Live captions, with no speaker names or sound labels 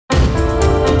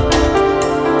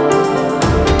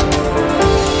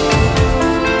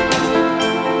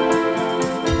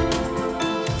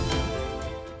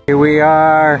we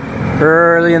are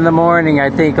early in the morning,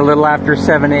 I think a little after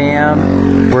 7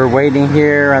 a.m. We're waiting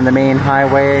here on the main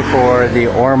highway for the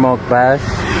Ormoc bus.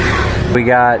 We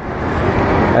got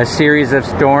a series of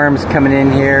storms coming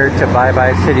in here to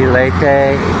Baybay City,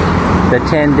 Leyte. The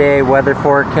 10-day weather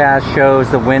forecast shows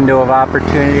the window of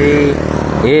opportunity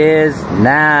is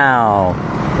now.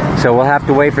 So we'll have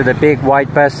to wait for the big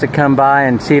white bus to come by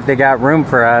and see if they got room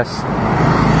for us.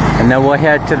 And then we'll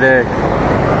head to the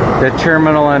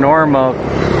terminal in Ormoc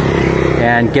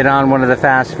and get on one of the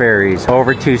fast ferries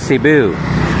over to Cebu.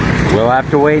 We'll have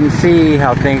to wait and see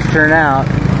how things turn out.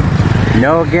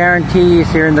 No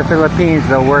guarantees here in the Philippines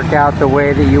they'll work out the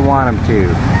way that you want them to.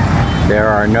 There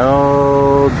are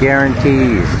no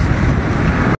guarantees.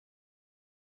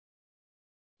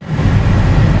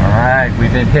 Alright,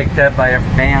 we've been picked up by a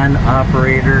van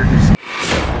operator.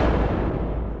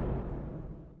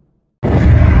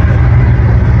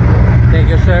 Thank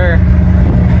you, sir.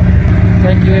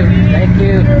 Thank you, thank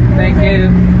you, thank you,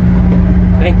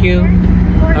 thank you.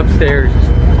 Upstairs.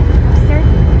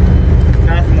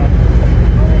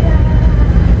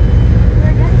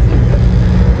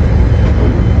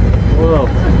 Whoa.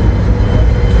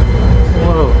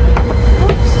 Whoa.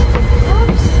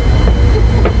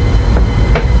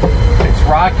 It's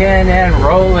rocking and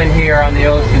rolling here on the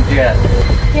ocean jet.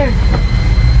 Here.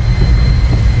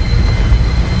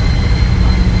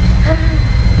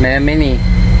 Man, Minnie,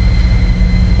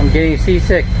 I'm getting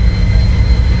seasick.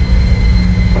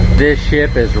 This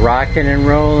ship is rocking and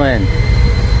rolling.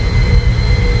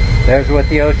 There's what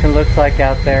the ocean looks like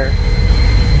out there.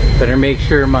 Better make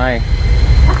sure my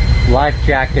life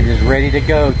jacket is ready to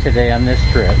go today on this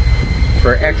trip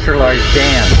for extra large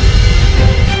dance.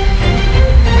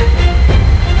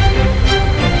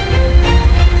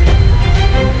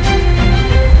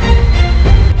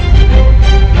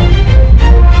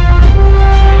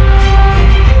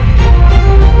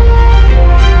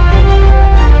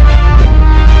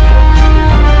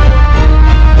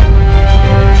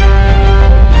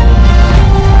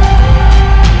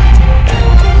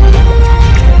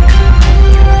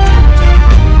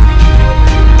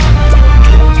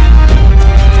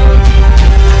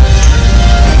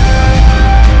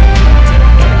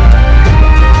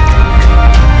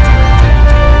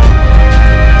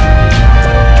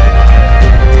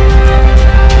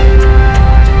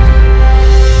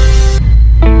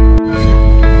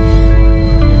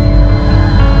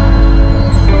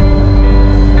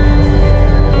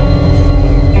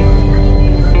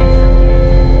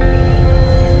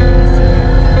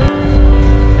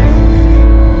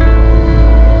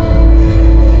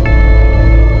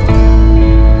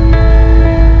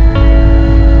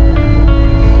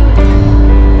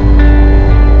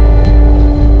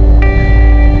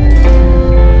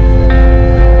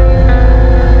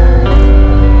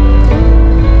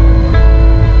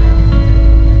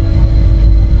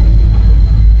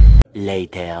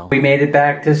 Leyte. We made it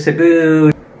back to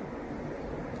Cebu.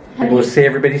 We'll see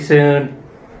everybody soon.